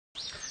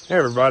Hey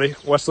everybody,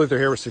 Wes Luther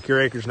here with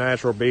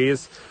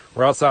SecureAcresNaturalBees.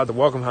 We're outside the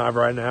welcome hive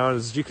right now, and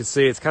as you can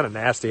see, it's kind of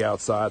nasty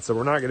outside, so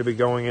we're not going to be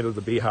going into the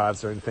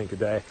beehives or anything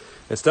today.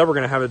 Instead, we're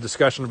going to have a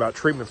discussion about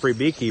treatment-free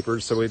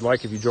beekeepers, so we'd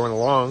like if you join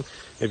along.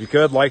 If you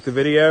could, like the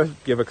video,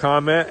 give a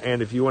comment,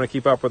 and if you want to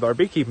keep up with our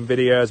beekeeping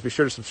videos, be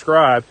sure to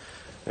subscribe,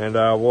 and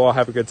we'll all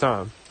have a good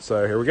time.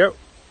 So here we go.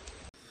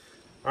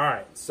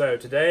 Alright, so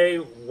today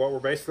what we're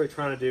basically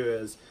trying to do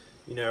is,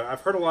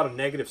 I've heard a lot of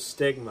negative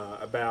stigma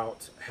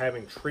about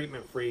having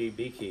treatment-free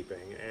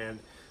beekeeping, and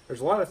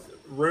there's a lot of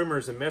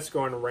rumors and myths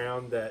going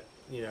around that,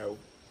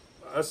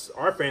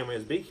 our family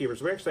as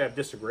beekeepers, we actually have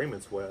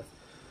disagreements with.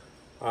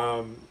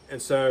 And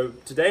so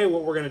today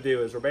what we're going to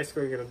do is we're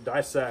basically going to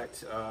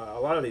dissect a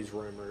lot of these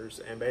rumors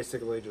and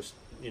basically just,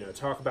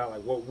 talk about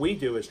like what we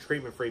do as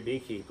treatment-free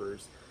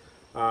beekeepers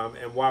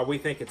and why we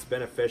think it's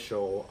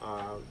beneficial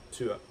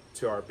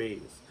to our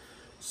bees.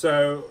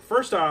 So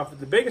first off,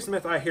 the biggest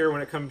myth I hear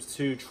when it comes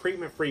to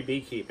treatment-free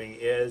beekeeping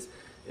is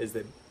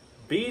that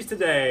bees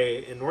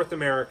today in North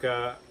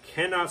America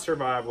cannot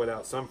survive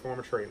without some form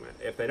of treatment.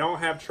 If they don't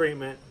have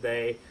treatment,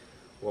 they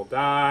will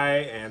die,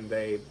 and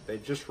they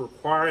just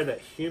require that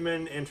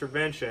human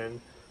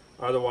intervention,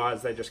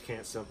 otherwise they just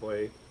can't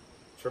simply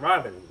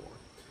survive anymore.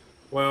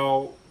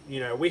 Well,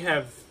 we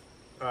have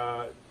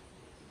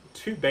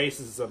two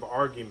bases of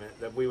argument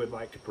that we would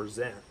like to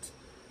present.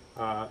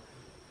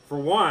 For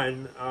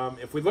one,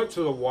 if we look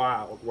to the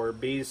wild, where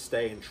bees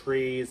stay in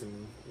trees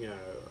and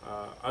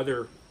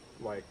other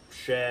like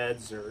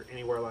sheds or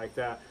anywhere like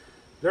that,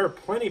 there are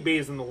plenty of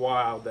bees in the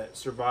wild that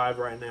survive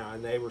right now,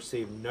 and they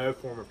receive no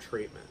form of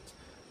treatment.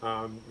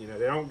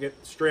 They don't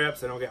get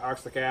strips, they don't get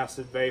oxalic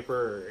acid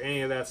vapor or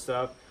any of that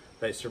stuff.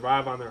 They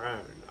survive on their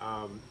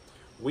own.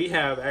 We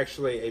have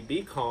actually a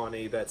bee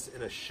colony that's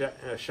in a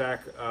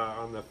shack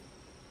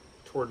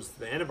towards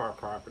the end of our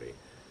property.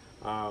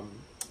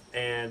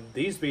 And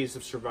these bees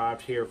have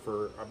survived here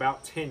for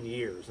about 10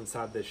 years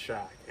inside this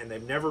shack, and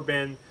they've never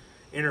been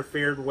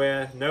interfered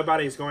with.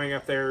 Nobody's going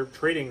up there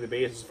treating the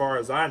bees as far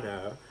as I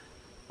know,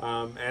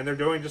 and they're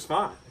doing just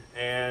fine.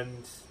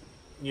 And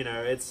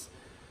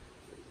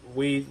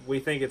we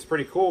think it's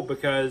pretty cool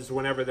because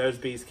whenever those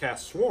bees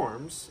cast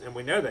swarms, and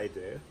we know they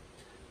do,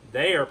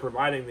 they are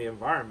providing the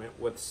environment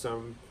with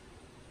some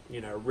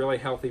really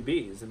healthy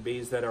bees, and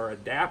bees that are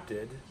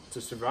adapted to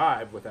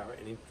survive without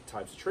any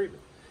types of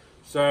treatment.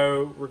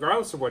 So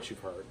regardless of what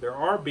you've heard, there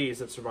are bees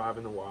that survive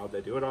in the wild.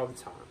 They do it all the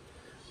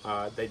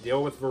time. They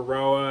deal with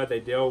varroa, they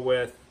deal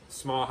with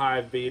small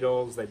hive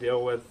beetles, they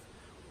deal with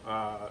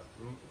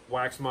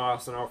wax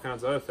moths and all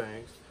kinds of other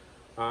things,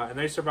 and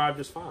they survive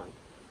just fine.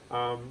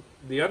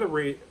 The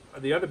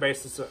other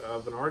basis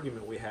of an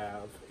argument we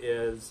have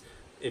is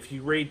if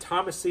you read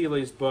Thomas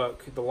Seeley's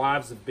book, The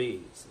Lives of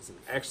Bees. It's an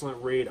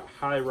excellent read. I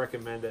highly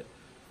recommend it.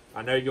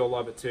 I know you'll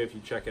love it too if you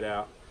check it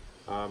out.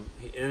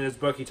 In his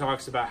book, he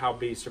talks about how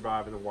bees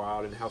survive in the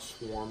wild and how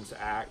swarms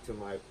act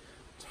and like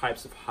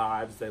types of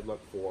hives they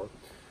look for.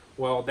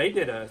 Well, they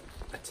did a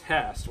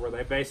test where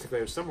they basically,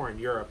 it was somewhere in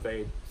Europe,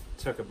 they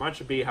took a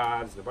bunch of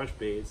beehives and a bunch of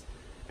bees,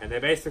 and they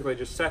basically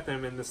just set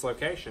them in this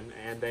location,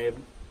 and they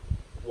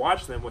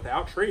watched them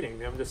without treating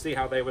them to see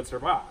how they would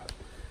survive.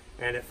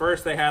 And at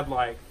first they had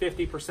like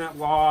 50%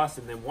 loss,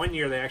 and then one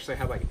year they actually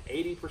had like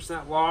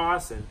 80%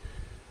 loss,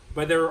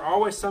 but there were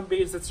always some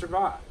bees that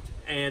survived.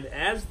 And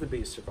as the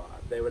bees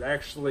survived, they would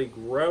actually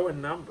grow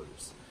in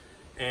numbers.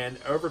 And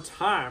over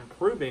time,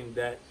 proving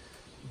that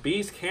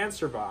bees can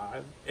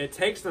survive, it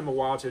takes them a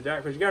while to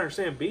adapt. Because you got to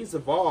understand, bees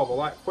evolve a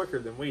lot quicker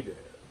than we do.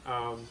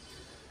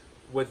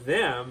 With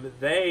them,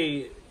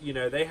 they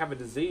have a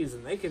disease,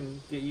 and they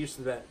can get used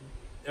to that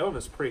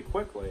illness pretty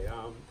quickly.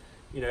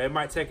 It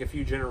might take a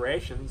few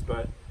generations,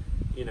 but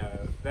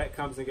that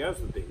comes and goes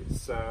with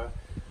bees. So,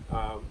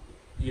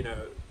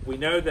 we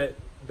know that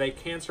they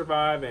can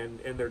survive, and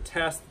in their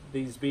test,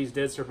 these bees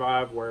did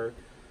survive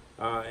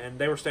and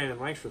they were staying in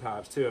Langstroth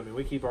hives too. I mean,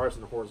 we keep ours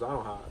in the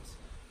horizontal hives.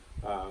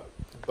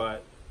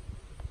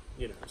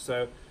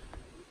 So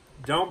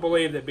don't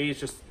believe that bees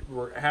just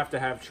have to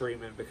have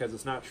treatment, because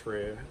it's not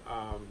true.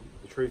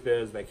 The truth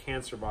is they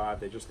can survive,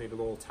 they just need a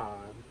little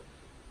time.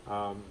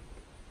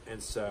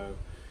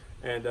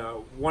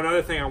 One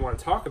other thing I want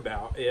to talk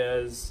about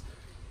is,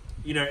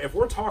 if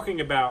we're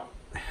talking about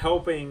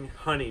helping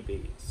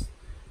honeybees,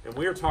 and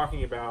we're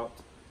talking about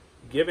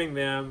giving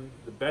them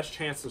the best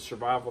chance of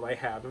survival they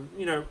have, and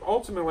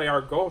ultimately our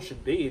goal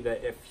should be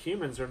that if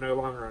humans are no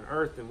longer on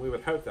Earth, then we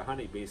would hope the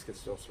honeybees could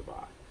still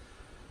survive.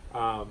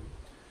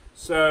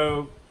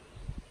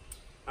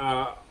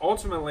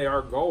 Ultimately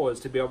our goal is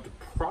to be able to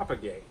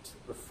propagate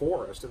the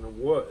forest and the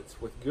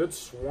woods with good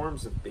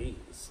swarms of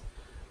bees.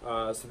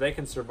 So they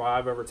can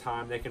survive over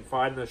time, they can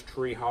find those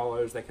tree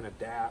hollows, they can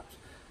adapt,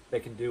 they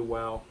can do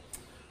well.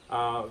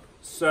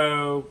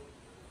 So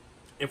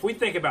if we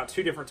think about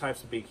two different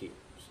types of beekeepers,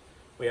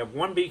 we have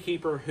one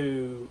beekeeper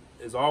who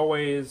is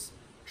always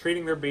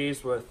treating their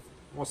bees with,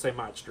 we'll say,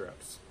 mite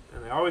strips,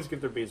 and they always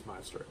give their bees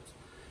mite strips.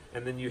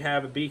 And then you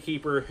have a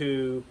beekeeper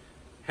who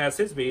has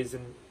his bees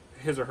and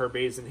his or her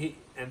bees, and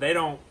they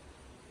don't,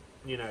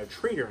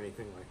 treat or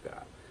anything like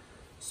that.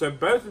 So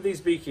both of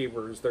these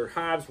beekeepers, their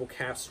hives will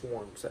cast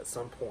swarms at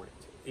some point.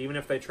 Even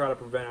if they try to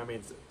prevent, I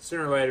mean,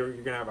 sooner or later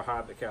you're going to have a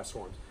hive that casts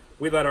swarms.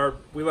 We let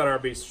our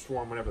bees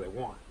swarm whenever they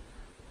want,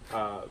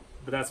 but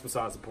that's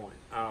besides the point.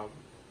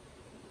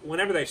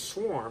 Whenever they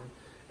swarm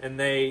and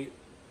they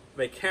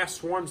cast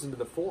swarms into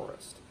the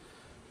forest,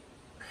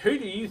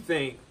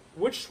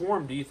 which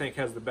swarm do you think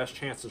has the best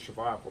chance of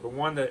survival? The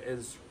one that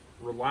is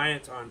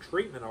reliant on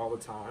treatment all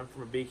the time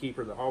from a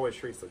beekeeper that always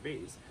treats the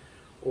bees,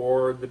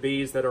 or the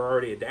bees that are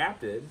already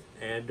adapted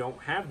and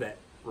don't have that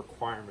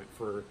requirement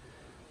for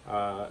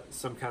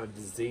some kind of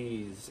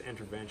disease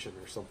intervention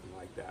or something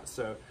like that?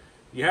 So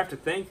you have to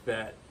think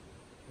that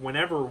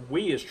whenever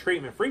we as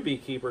treatment-free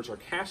beekeepers are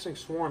casting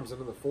swarms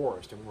into the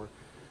forest and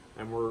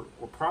we're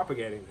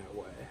propagating that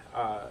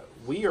way,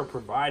 we are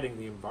providing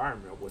the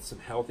environment with some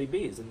healthy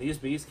bees, and these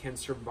bees can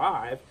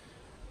survive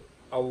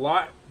a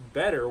lot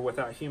better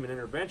without human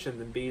intervention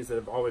than bees that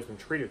have always been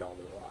treated all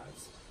their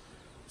lives.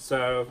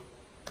 So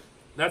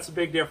that's a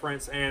big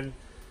difference. And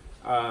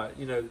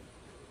you know,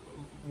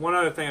 one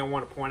other thing I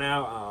want to point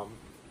out,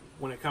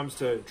 when it comes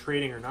to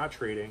treating or not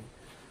treating,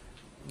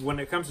 when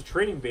it comes to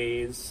treating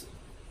bees,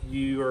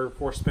 you are of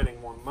course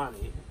spending more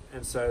money,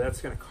 and so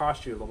that's going to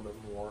cost you a little bit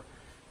more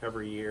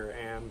every year.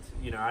 And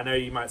you know, I know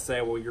you might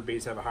say, well, your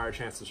bees have a higher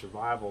chance of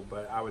survival,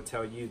 but I would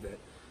tell you that,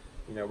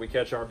 you know, we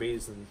catch our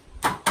bees in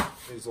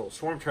these little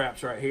swarm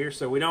traps right here.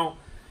 So we don't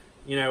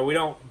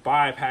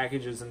buy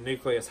packages and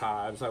nucleus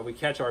hives. We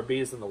catch our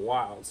bees in the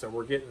wild, so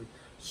we're getting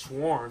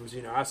swarms.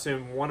 You know, I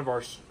assume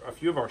a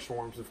few of our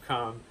swarms have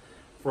come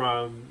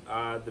from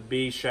the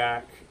bee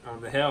shack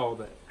on the hill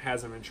that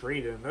hasn't been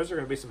treated, and those are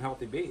going to be some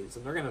healthy bees,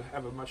 and they're going to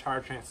have a much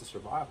higher chance of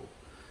survival.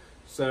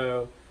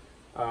 So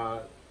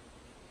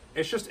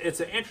it's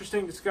an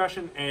interesting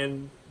discussion,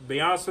 and to be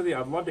honest with you,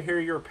 I'd love to hear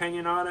your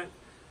opinion on it.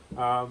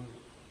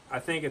 I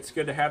think it's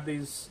good to have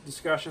these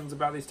discussions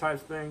about these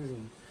types of things,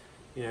 and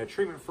you know,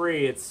 treatment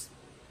free, it's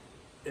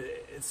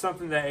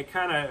something that it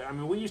kind of, I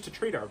mean, we used to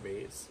treat our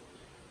bees,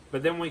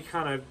 but then we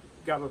kind of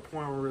got to the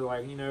point where we were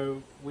like, you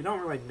know, we don't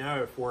really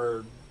know if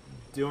we're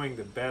doing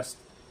the best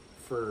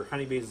for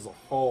honeybees as a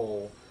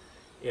whole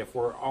if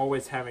we're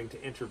always having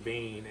to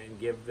intervene and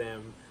give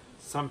them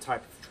some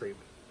type of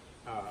treatment.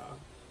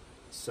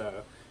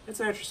 So it's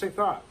an interesting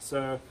thought.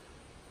 So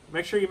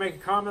make sure you make a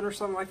comment or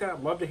something like that.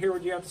 I'd love to hear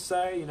what you have to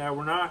say. You know,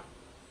 we're not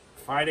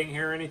fighting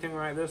here or anything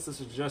like this.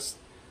 This is just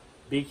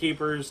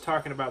beekeepers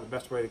talking about the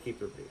best way to keep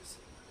their bees.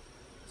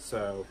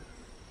 So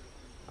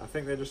I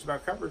think that just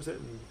about covers it,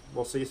 and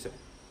we'll see you soon.